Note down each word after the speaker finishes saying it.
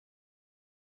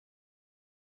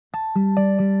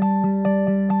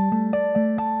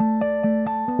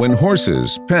When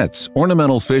horses, pets,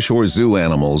 ornamental fish, or zoo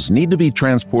animals need to be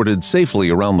transported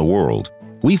safely around the world,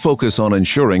 we focus on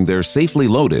ensuring they're safely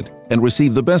loaded and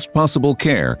receive the best possible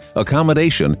care,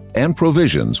 accommodation, and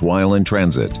provisions while in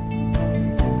transit.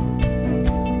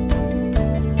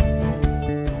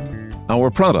 Our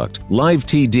product,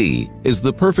 livestock, is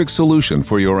the perfect solution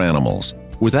for your animals,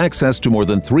 with access to more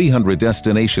than 300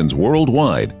 destinations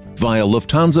worldwide via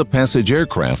Lufthansa passage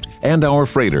aircraft and our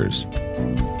freighters.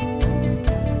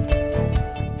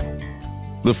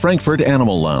 The Frankfurt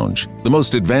Animal Lounge, the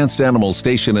most advanced animal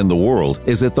station in the world,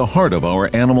 is at the heart of our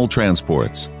animal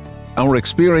transports. Our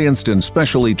experienced and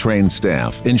specially trained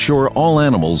staff ensure all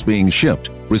animals being shipped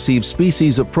receive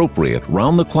species-appropriate,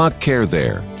 round-the-clock care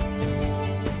there.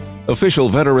 Official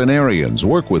veterinarians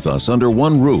work with us under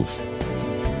one roof.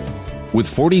 With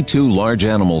 42 large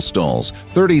animal stalls,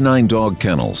 39 dog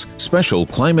kennels, special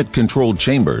climate-controlled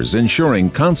chambers ensuring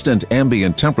constant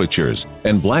ambient temperatures,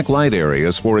 and black light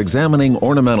areas for examining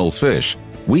ornamental fish,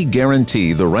 we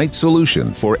guarantee the right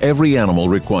solution for every animal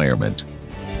requirement.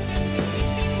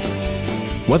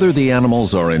 Whether the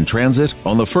animals are in transit,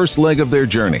 on the first leg of their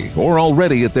journey, or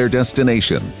already at their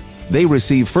destination, they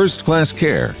receive first-class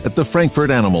care at the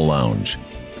Frankfurt Animal Lounge.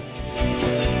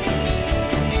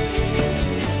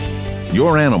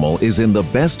 Your animal is in the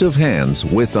best of hands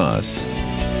with us.